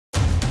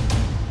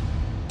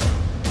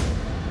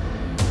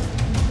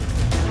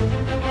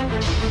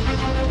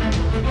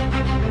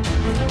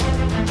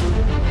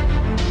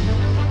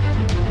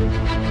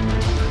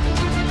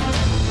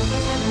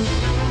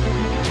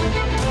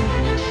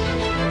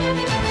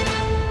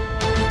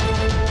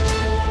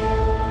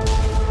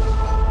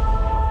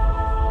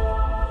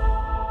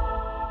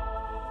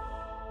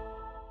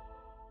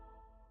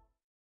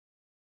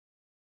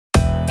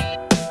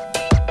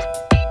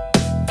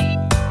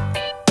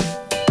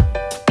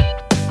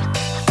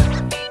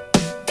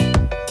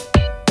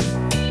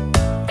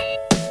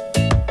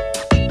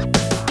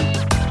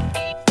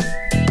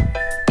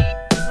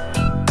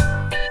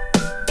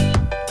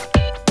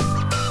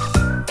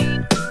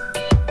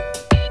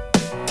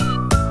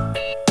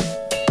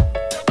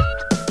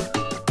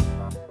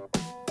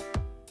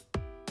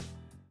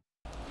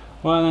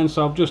Well then,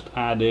 so I've just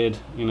added,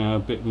 you know, a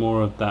bit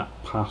more of that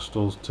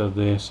pastels to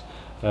this,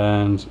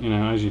 and you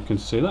know, as you can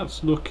see,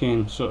 that's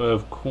looking sort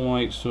of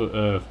quite sort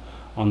of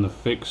on the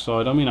thick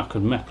side. I mean, I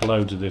could make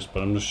loads of this,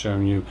 but I'm just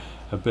showing you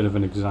a bit of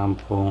an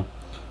example,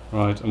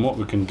 right? And what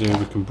we can do,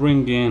 we can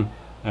bring in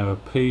our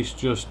piece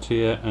just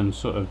here and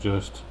sort of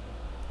just,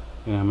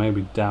 you know,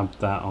 maybe dab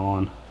that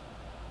on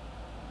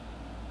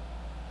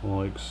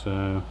like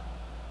so.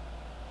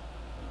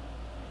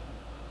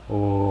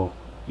 Or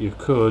you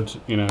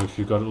could, you know, if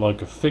you've got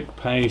like a thick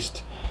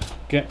paste,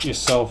 get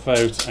yourself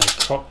out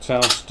a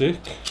cocktail stick,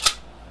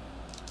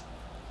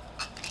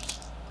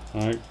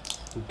 right?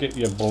 Get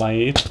your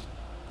blade,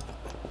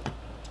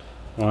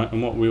 right?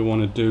 And what we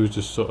want to do is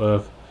just sort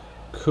of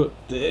cut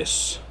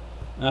this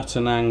at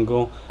an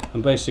angle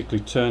and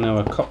basically turn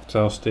our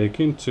cocktail stick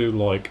into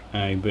like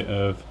a bit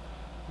of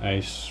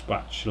a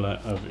spatula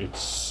of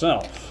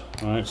itself,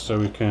 right? So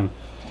we can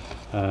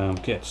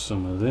get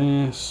some of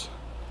this,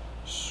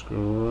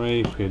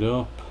 scrape it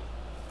up,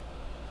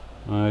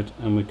 right,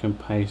 and we can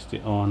paste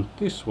it on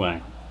this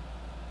way,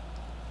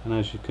 and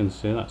as you can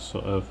see, that's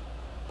sort of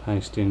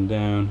pasting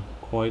down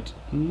quite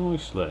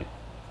nicely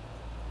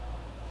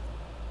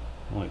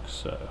like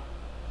so,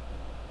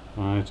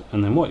 right?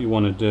 And then what you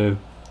want to do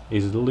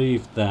is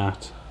leave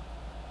that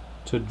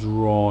to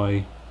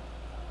dry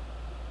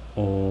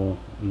all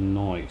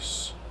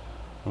nice,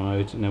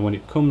 right? Now when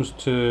it comes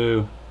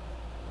to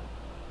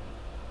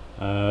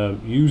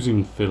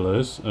using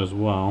fillers as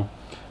well,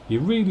 you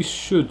really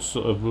should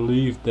sort of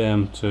leave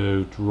them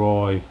to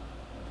dry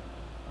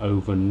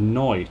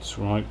overnight,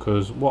 right?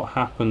 Because what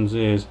happens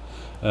is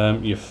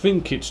you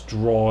think it's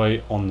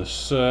dry on the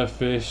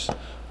surface,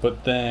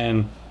 but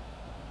then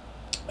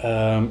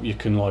you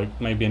can,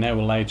 like, maybe an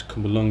hour later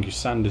come along, you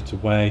sand it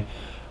away,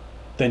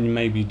 then you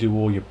maybe do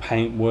all your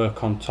paint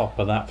work on top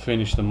of that,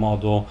 finish the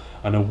model,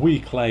 and a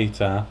week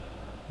later,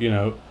 you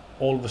know,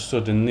 all of a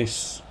sudden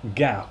this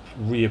gap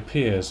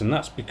reappears, and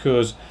that's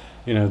because,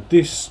 you know,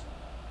 this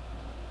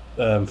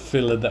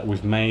filler that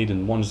we've made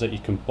and ones that you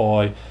can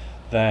buy,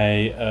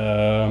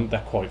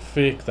 they're quite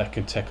thick, they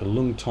can take a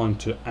long time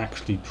to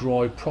actually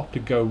dry,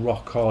 properly go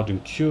rock hard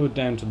and cure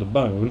down to the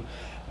bone,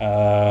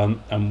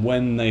 and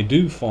when they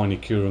do finally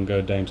cure and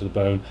go down to the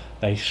bone,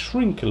 they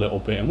shrink a little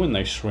bit, and when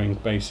they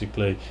shrink,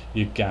 basically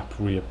your gap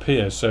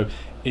reappears. So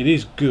it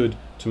is good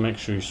to make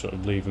sure you sort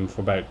of leave them for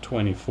about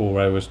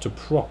 24 hours to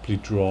properly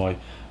dry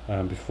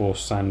before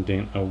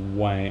sanding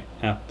away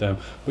at them.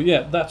 But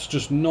yeah, that's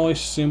just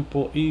nice,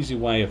 simple, easy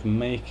way of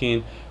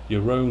making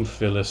your own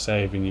filler,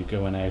 saving you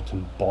going out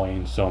and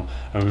buying some.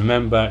 And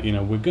remember, you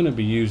know, we're going to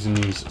be using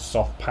these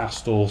soft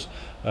pastels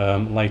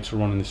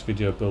later on in this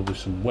video, build with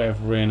some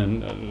weathering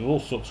and all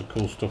sorts of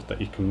cool stuff that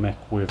you can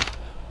make with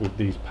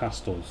these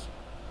pastels.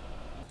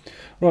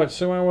 Right,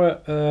 so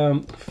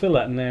our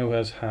filler now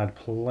has had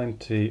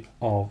plenty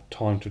of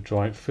time to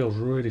dry. It feels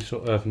really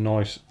sort of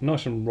nice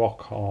and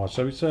rock hard.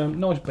 So it's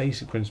nice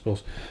basic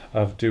principles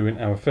of doing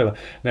our filler.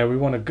 Now we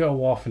want to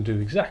go off and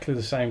do exactly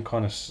the same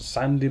kind of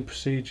sanding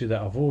procedure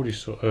that I've already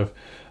sort of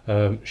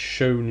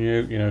shown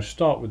you. You know,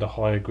 start with the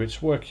higher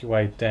grits, work your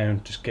way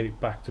down, just get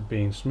it back to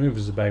being smooth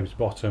as the baby's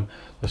bottom,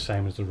 the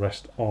same as the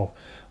rest of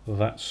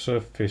that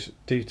surface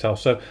detail.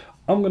 So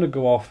I'm going to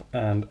go off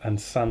and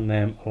sand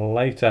them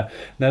later.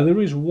 Now there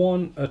is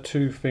one or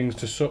two things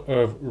to sort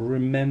of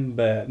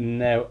remember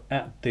now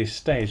at this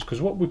stage,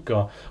 because what we've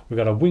got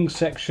a wing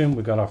section,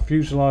 we've got our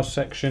fuselage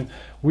section.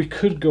 We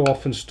could go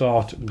off and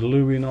start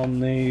gluing on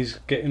these,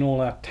 getting all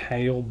our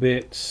tail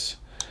bits,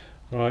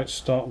 right,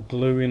 start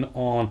gluing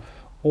on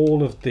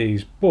all of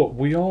these, but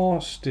we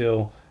are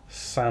still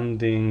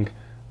sanding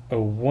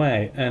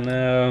away.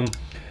 And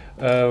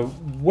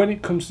when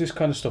it comes to this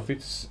kind of stuff,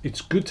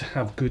 it's good to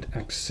have good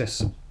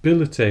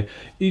accessibility,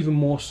 even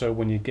more so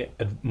when you get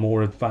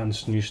more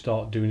advanced and you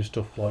start doing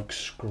stuff like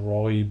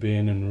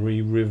scribing and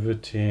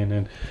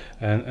re-riveting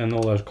and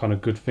all those kind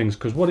of good things.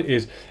 Because what it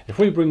is, if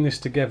we bring this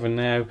together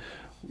now,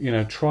 you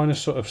know, trying to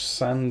sort of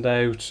sand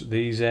out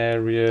these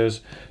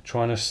areas,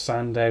 trying to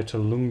sand out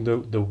along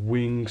the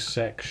wing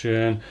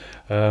section,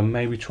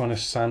 maybe trying to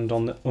sand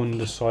on the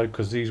underside,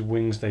 because these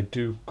wings, they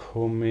do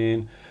come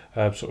in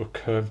sort of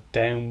curved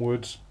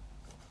downwards.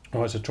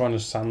 All right, so trying to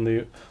sand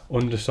the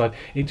underside,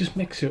 it just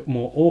makes it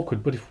more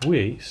awkward. But if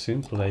we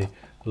simply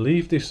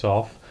leave this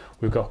off,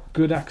 we've got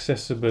good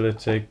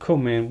accessibility,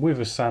 come in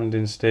with a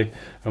sanding stick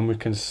and we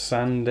can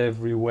sand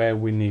everywhere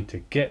we need to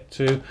get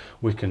to.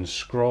 We can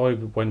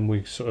scribe when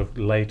we sort of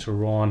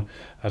later on,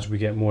 as we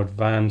get more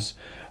advanced,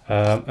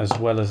 as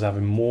well as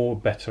having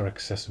better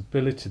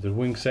accessibility to the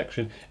wing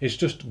section. It's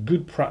just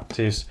good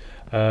practice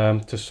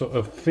to sort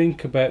of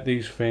think about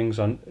these things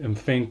and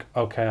think,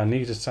 okay, I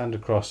need to sand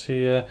across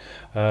here,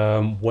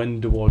 when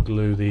do I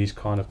glue these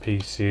kind of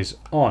pieces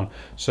on?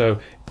 So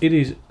it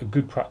is a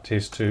good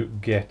practice to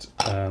get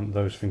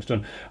those things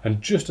done.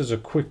 And just as a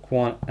quick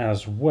one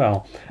as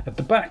well, at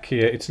the back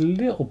here, it's a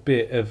little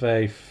bit of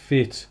a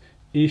fit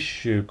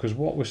issue, because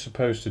what we're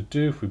supposed to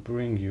do, if we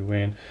bring you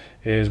in,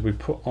 is we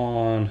put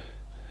on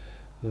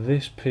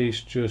this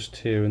piece just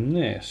here, and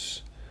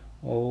this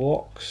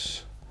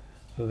locks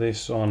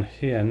this on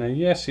here. Now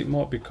yes, it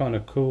might be kind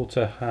of cool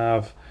to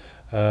have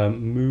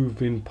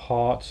moving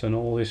parts and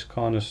all this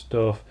kind of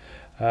stuff,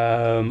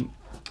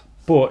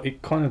 but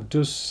it kind of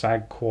does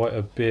sag quite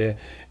a bit.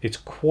 It's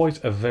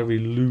quite a very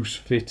loose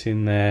fit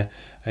in there,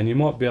 and you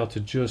might be able to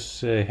just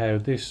see how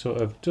this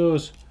sort of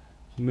does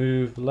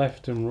move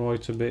left and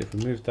right a bit. If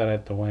we move that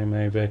out the way,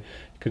 maybe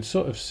you can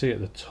sort of see at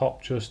the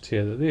top just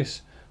here that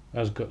this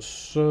has got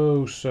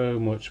so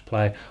much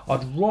play.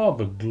 I'd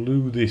rather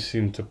glue this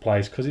into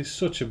place because it's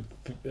such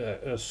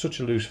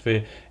a loose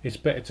fit. It's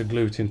better to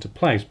glue it into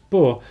place.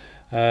 But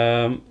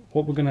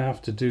what we're going to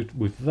have to do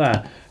with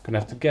that, going to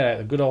have to get out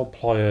the good old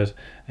pliers,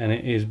 and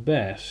it is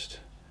best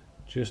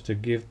just to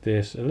give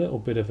this a little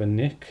bit of a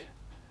nick,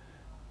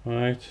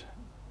 right,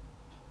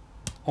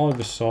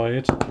 either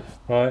side,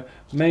 right.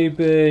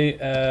 Maybe you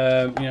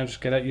know,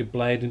 just get out your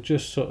blade and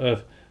just sort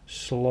of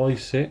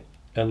slice it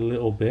a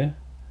little bit,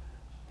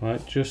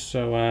 right, just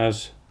so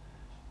as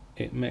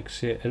it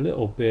makes it a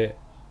little bit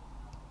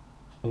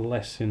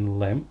less in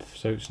length,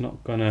 so it's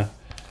not gonna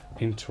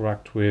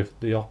interact with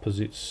the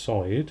opposite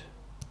side,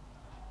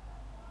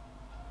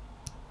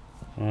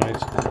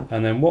 right.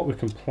 And then what we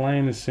can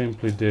plain and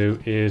simply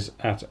do is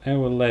at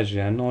our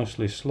leisure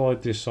nicely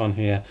slide this on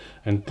here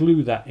and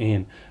glue that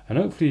in, and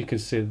hopefully you can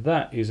see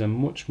that is a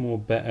much more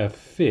better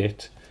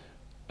fit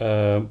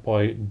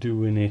by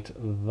doing it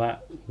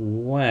that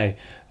way,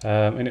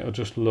 and it'll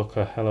just look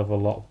a hell of a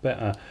lot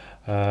better.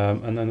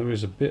 And then there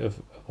is a bit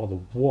of, well, there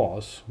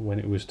was when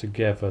it was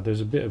together,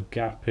 there's a bit of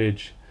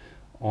gappage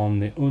on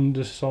the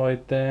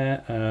underside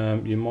there.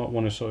 You might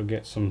want to sort of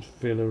get some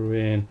filler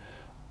in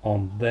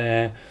on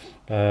there,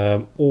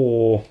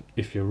 or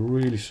if you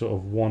really sort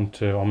of want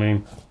to, I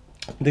mean,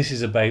 this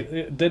is a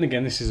then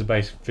again, this is a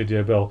basic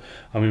video build.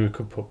 I mean, we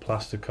could put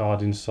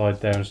plasticard inside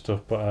there and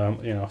stuff,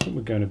 but you know, I think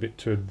we're going a bit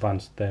too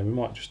advanced there. We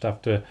might just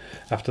have to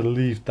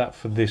leave that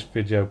for this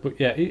video. But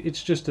yeah,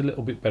 it's just a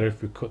little bit better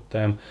if we cut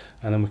them,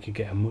 and then we could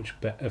get a much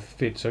better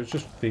fit. So it's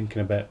just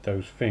thinking about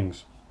those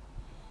things.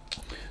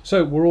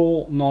 So we're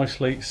all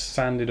nicely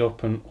sanded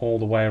up and all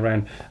the way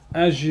around,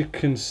 as you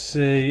can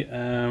see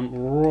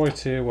right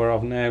here, where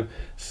I've now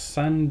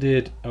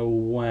sanded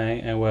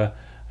away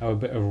our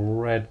bit of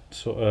red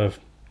sort of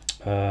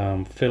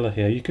filler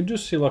here. You can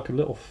just see like a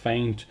little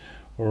faint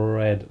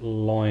red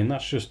line.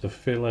 That's just the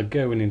filler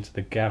going into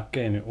the gap,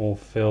 getting it all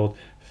filled.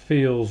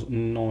 Feels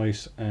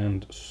nice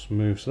and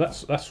smooth, so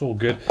that's all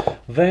good.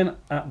 Then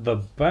at the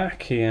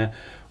back here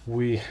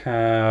we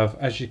have,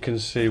 as you can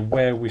see,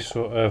 where we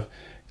sort of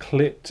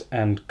clipped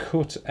and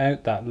cut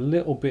out that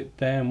little bit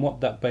there, and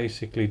what that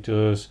basically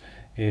does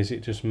is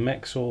it just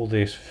makes all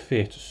this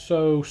fit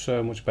so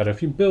much better.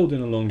 If you're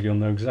building along, you'll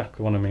know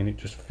exactly what I mean. It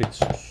just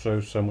fits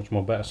so much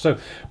more better. So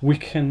we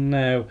can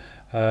now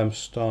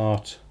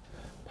start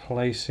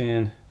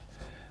placing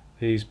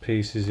these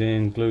pieces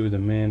in, glue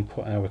them in,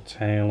 put our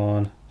tail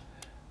on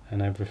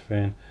and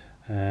everything,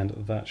 and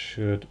that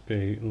should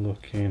be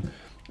looking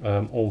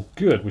all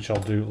good, which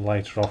I'll do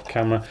later off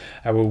camera.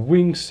 Our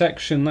wing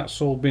section,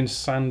 that's all been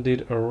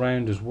sanded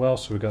around as well,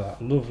 so we've got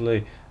that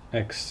lovely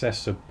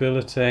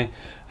accessibility,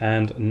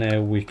 and now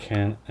we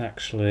can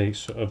actually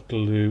sort of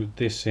glue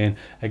this in.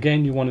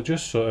 Again, you want to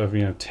just sort of,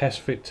 you know,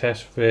 test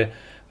fit,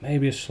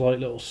 maybe a slight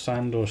little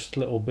sand or a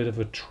little bit of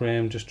a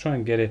trim, just try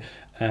and get it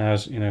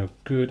as, you know,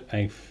 good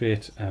a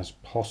fit as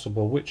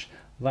possible, which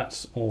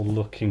that's all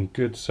looking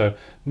good. So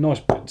nice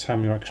bit of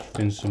Tamiya extra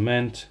thin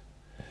cement,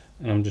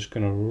 and I'm just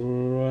going to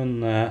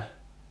run that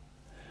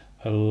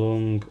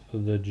along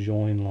the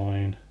join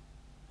line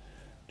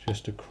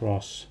just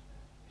across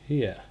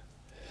here,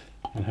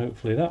 and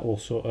hopefully that will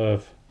sort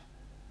of,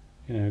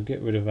 you know,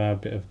 get rid of our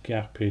bit of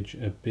gappage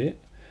a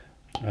bit,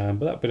 but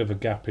that bit of a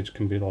gappage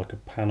can be like a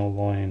panel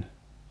line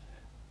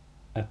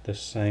at the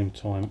same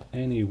time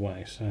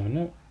anyway, so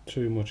not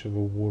too much of a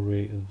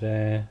worry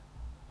there.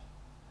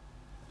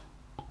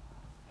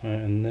 Right,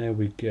 and there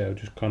we go,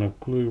 just kind of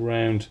glue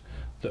around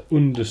the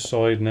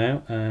underside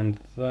now, and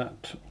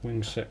that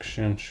wing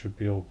section should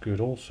be all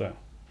good also.